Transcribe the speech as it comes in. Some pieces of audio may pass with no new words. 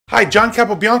Hi, John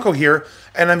Capobianco here,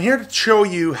 and I'm here to show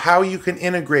you how you can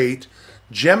integrate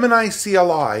Gemini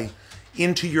CLI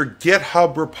into your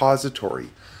GitHub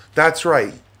repository. That's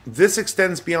right, this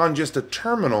extends beyond just a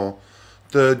terminal.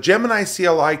 The Gemini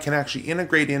CLI can actually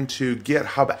integrate into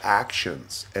GitHub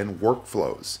Actions and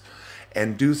workflows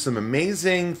and do some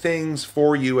amazing things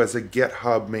for you as a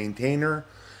GitHub maintainer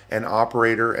and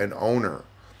operator and owner.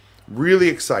 Really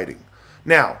exciting.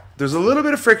 Now, there's a little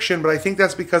bit of friction, but I think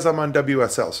that's because I'm on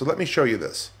WSL. So let me show you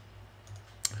this.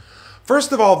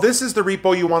 First of all, this is the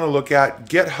repo you want to look at.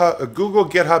 Google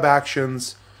GitHub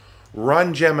Actions,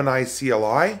 run Gemini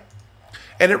CLI.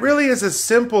 And it really is as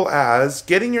simple as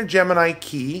getting your Gemini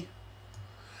key,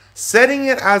 setting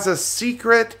it as a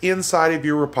secret inside of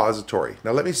your repository.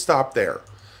 Now let me stop there.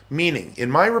 Meaning,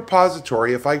 in my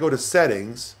repository, if I go to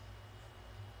Settings,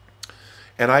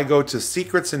 and I go to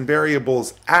Secrets and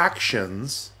Variables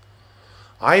Actions,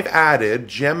 I've added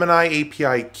Gemini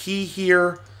API key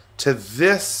here to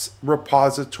this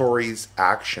repository's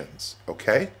actions,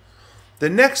 okay? The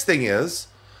next thing is,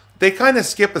 they kind of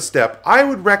skip a step. I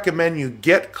would recommend you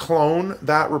clone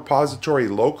that repository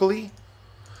locally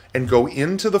and go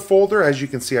into the folder. As you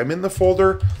can see, I'm in the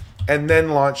folder, and then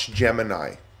launch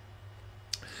Gemini.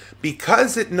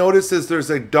 Because it notices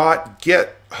there's a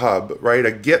 .github, right,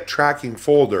 a git tracking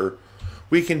folder,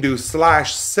 we can do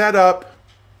 /setup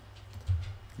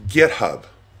GitHub.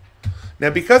 Now,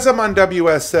 because I'm on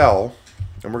WSL,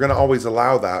 and we're going to always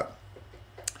allow that,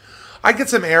 I get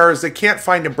some errors that can't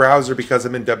find a browser because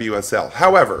I'm in WSL.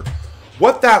 However,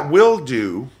 what that will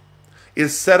do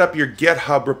is set up your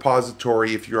GitHub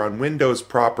repository if you're on Windows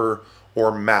proper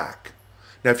or Mac.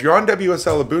 Now, if you're on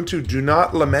WSL Ubuntu, do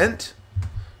not lament.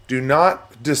 Do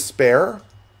not despair.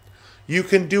 You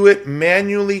can do it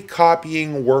manually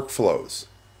copying workflows.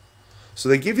 So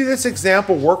they give you this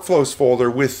example workflows folder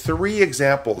with 3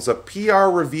 examples: a PR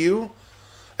review,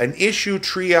 an issue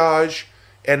triage,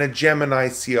 and a Gemini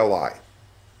CLI.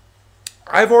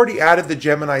 I've already added the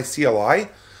Gemini CLI,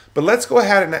 but let's go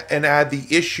ahead and add the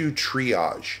issue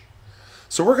triage.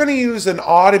 So we're going to use an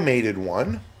automated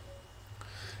one,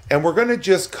 and we're going to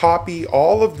just copy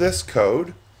all of this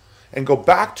code and go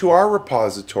back to our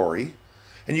repository,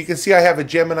 and you can see I have a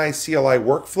Gemini CLI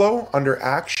workflow under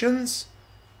Actions,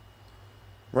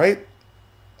 right?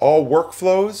 All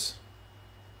workflows.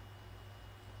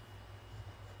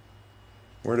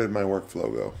 Where did my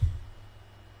workflow go?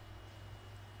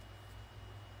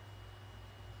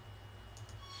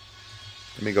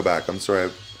 Let me go back. I'm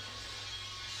sorry.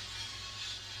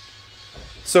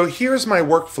 So here's my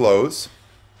workflows,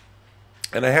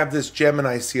 and I have this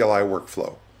Gemini CLI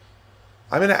workflow.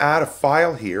 I'm going to add a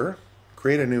file here,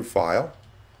 create a new file,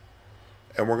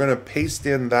 and we're going to paste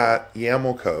in that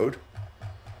YAML code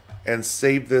and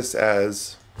save this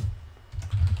as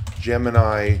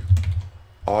Gemini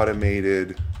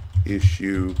automated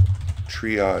issue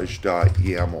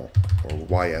triage.yaml or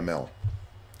YML.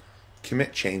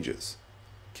 Commit changes.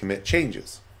 Commit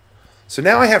changes. So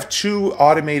now I have 2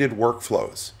 automated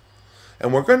workflows.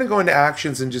 And we're going to go into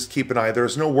Actions and just keep an eye.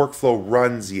 There's no workflow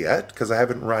runs yet because I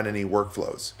haven't run any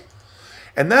workflows.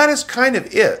 And that is kind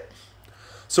of it.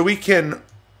 So we can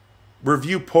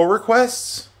review pull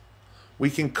requests. We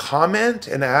can comment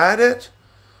and add it.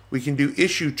 We can do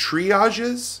issue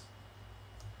triages.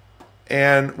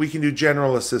 And we can do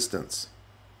general assistance.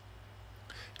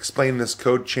 Explain this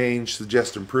code change,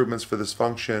 suggest improvements for this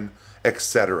function,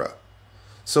 etc.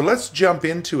 So let's jump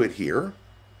into it here.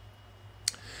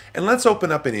 And let's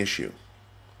open up an issue.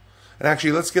 And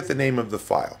actually, let's get the name of the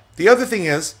file. The other thing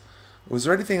is, was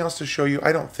there anything else to show you?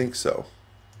 I don't think so.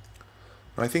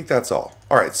 I think that's all.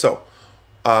 All right, so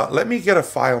let me get a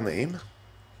file name.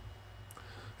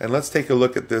 And let's take a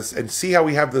look at this and see how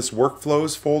we have this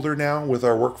workflows folder now with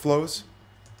our workflows.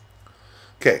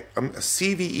 Okay,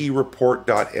 CVE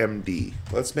report.md.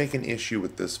 Let's make an issue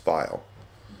with this file.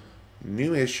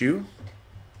 New issue.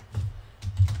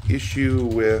 Issue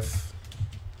with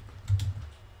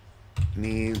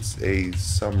needs a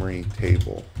summary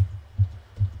table.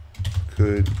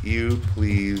 Could you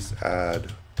please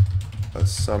add a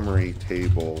summary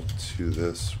table to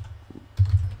this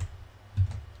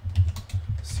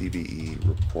CVE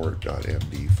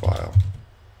report.md file?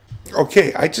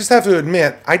 Okay, I just have to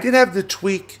admit, I did have to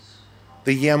tweak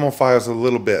the YAML files a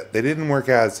little bit. They didn't work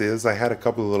as is. I had a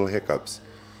couple of little hiccups.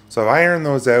 So I ironed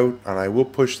those out, and I will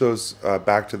push those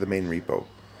back to the main repo.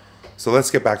 So let's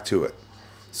get back to it.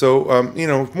 So, you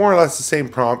know, more or less the same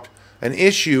prompt. An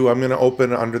issue I'm going to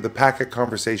open under the Packet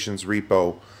Conversations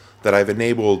repo that I've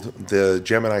enabled the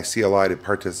Gemini CLI to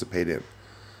participate in.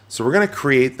 So we're going to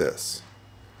create this.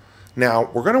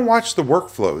 Now, we're going to watch the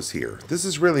workflows here. This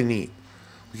is really neat.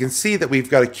 we can see that we've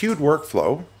got a queued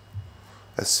workflow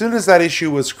as soon as that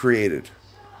issue was created.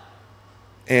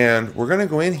 And we're going to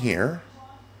go in here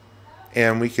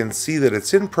and we can see that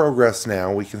it's in progress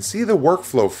now. We can see the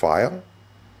workflow file,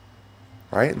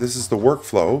 right? This is the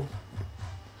workflow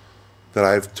that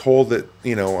I've told it,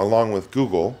 along with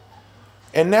Google.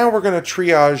 And now we're going to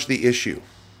triage the issue.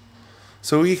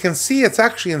 So you can see it's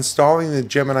actually installing the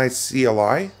Gemini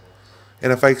CLI.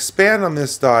 And if I expand on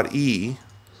this .e,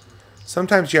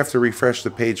 sometimes you have to refresh the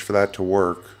page for that to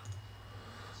work.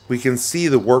 We can see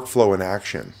the workflow in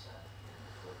action.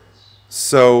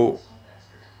 So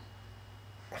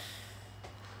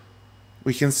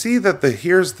we can see that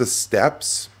here's the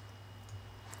steps,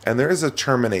 and there is a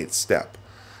terminate step.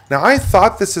 Now I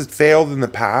thought this had failed in the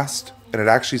past, and it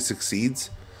actually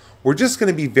succeeds. We're just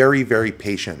going to be very, very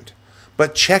patient.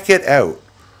 But check it out.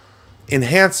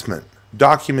 Enhancement,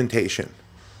 documentation.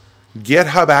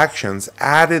 GitHub Actions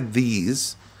added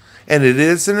these, and it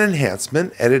is an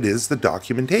enhancement, and it is the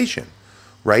documentation.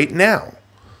 Right now,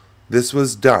 this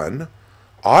was done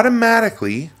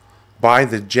automatically by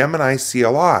the Gemini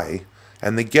CLI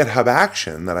and the GitHub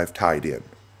action that I've tied in.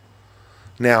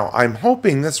 Now, I'm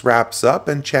hoping this wraps up,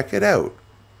 and check it out.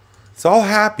 It's all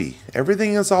happy.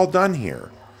 Everything is all done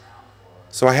here.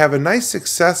 So I have a nice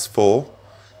successful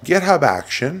GitHub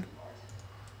action.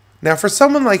 Now for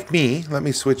someone like me, let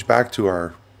me switch back to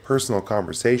our personal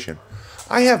conversation.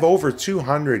 I have over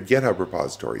 200 GitHub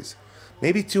repositories,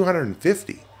 maybe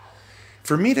 250.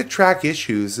 For me to track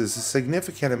issues is a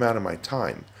significant amount of my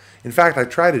time. In fact, I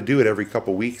try to do it every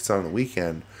couple weeks on the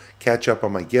weekend, catch up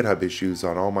on my GitHub issues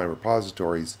on all my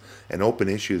repositories and open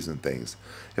issues and things.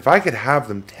 If I could have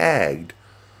them tagged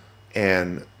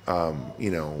and,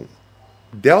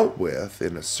 dealt with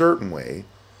in a certain way,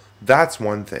 that's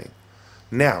one thing.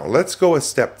 Now, let's go a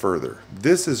step further.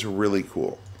 This is really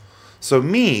cool. So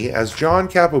me, as John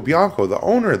Capobianco, the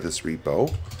owner of this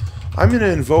repo, I'm going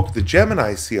to invoke the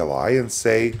Gemini CLI and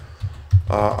say,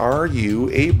 are you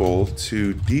able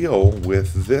to deal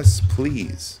with this,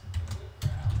 please?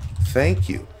 Thank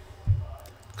you.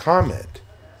 Comment.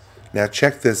 Now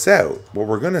check this out. What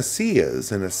we're going to see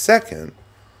is, in a second,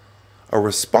 a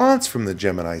response from the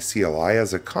Gemini CLI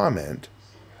as a comment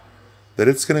that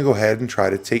it's going to go ahead and try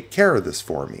to take care of this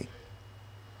for me.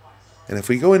 And if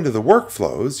we go into the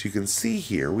workflows, you can see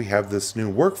here we have this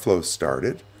new workflow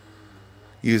started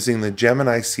using the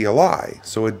Gemini CLI,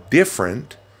 so a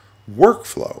different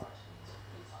workflow.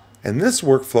 And this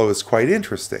workflow is quite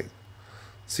interesting.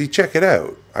 See, check it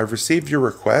out. I've received your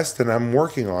request and I'm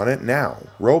working on it now.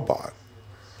 Robot.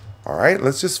 All right,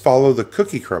 let's just follow the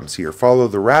cookie crumbs here. Follow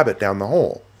the rabbit down the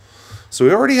hole. So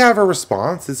we already have a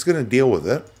response. It's going to deal with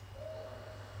it.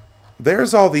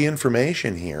 There's all the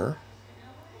information here.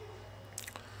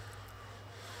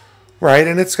 Right,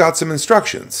 and it's got some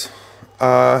instructions.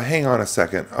 Hang on a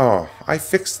second. Oh, I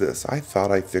fixed this. I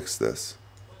thought I fixed this.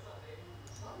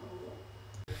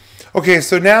 Okay,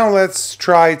 so now let's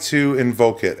try to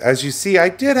invoke it. As you see, I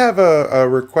did have a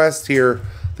request here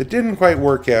that didn't quite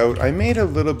work out. I made a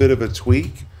little bit of a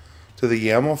tweak to the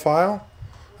YAML file.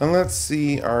 And let's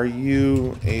see, are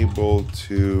you able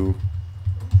to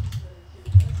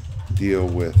deal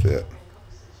with it?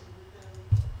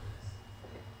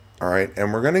 All right,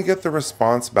 and we're going to get the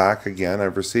response back again.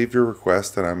 I've received your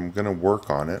request and I'm going to work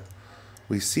on it.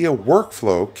 We see a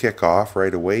workflow kick off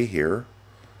right away here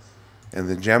in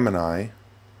the Gemini,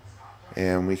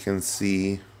 and we can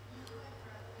see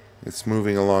it's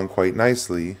moving along quite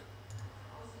nicely.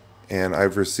 And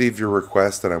I've received your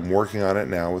request and I'm working on it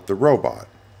now with the robot.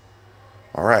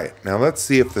 All right, now let's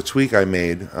see if the tweak I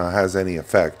made has any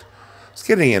effect. I was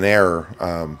getting an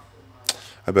error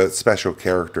about special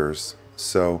characters,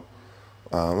 so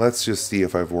let's just see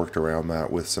if I've worked around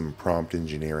that with some prompt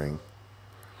engineering.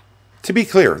 To be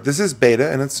clear, this is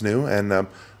beta and it's new, and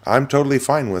I'm totally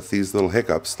fine with these little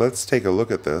hiccups. Let's take a look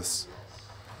at this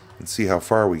and see how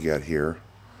far we get here.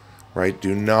 Right?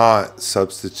 Do not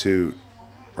substitute,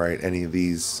 right, any of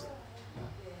these,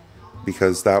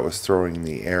 because that was throwing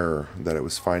the error that it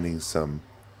was finding some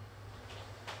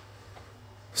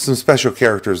special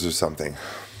characters or something.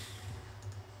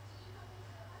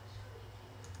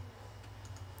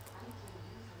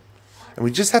 And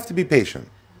we just have to be patient.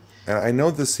 And I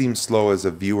know this seems slow as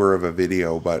a viewer of a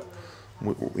video, but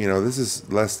this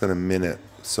is less than a minute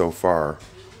so far.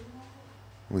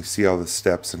 We see all the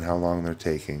steps and how long they're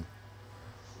taking.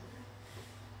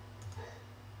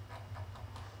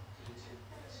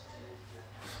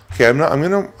 Okay,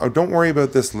 don't worry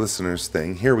about this listeners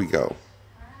thing. Here we go.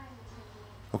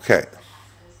 Okay.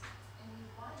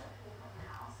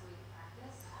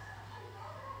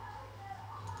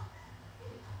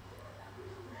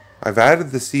 I've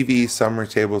added the CVE summary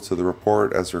table to the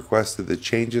report as requested. The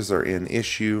changes are in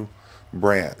issue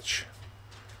branch.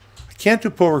 I can't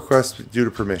do pull requests due to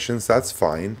permissions. That's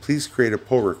fine. Please create a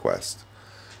pull request.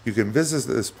 You can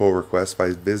visit this pull request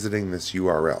by visiting this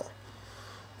URL.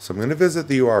 So I'm going to visit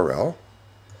the URL.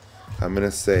 I'm going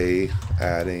to say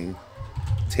adding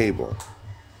table.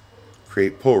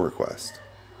 Create pull request.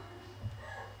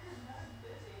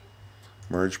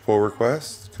 Merge pull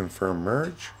request. Confirm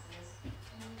merge.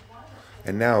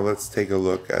 And now let's take a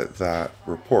look at that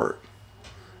report.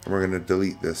 And we're going to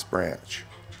delete this branch.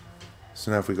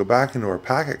 So now if we go back into our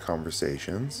packet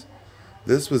conversations,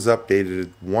 this was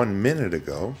updated 1 minute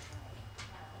ago.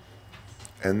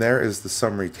 And there is the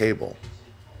summary table.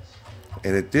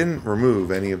 And it didn't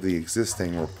remove any of the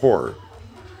existing report.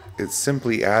 It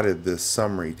simply added this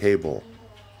summary table.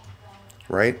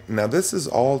 Right? Now this is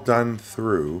all done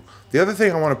through. The other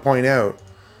thing I want to point out,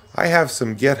 I have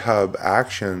some GitHub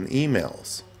action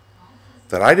emails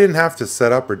that I didn't have to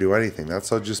set up or do anything.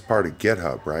 That's all just part of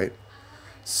GitHub, right?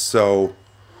 So,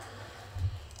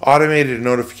 automated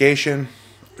notification,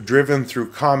 driven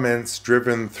through comments,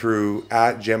 driven through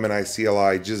 @Gemini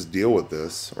CLI, just deal with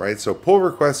this, right? So pull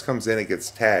request comes in, it gets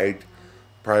tagged,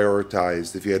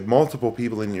 prioritized. If you had multiple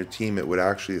people in your team, it would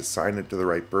actually assign it to the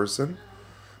right person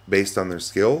based on their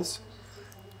skills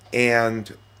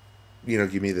and,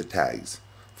 give me the tags.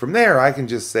 From there, I can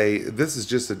just say, this is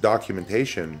just a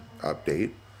documentation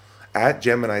update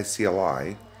 @Gemini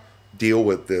CLI, deal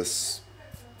with this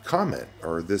comment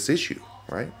or this issue,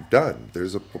 right? Done.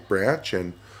 There's a branch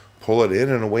and pull it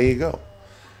in and away you go.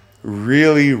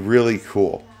 Really, really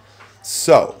cool.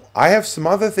 So I have some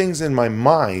other things in my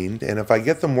mind, and if I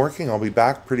get them working, I'll be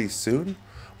back pretty soon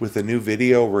with a new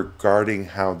video regarding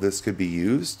how this could be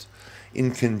used in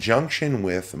conjunction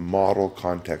with Model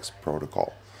Context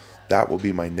Protocol. That will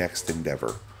be my next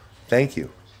endeavor. Thank you.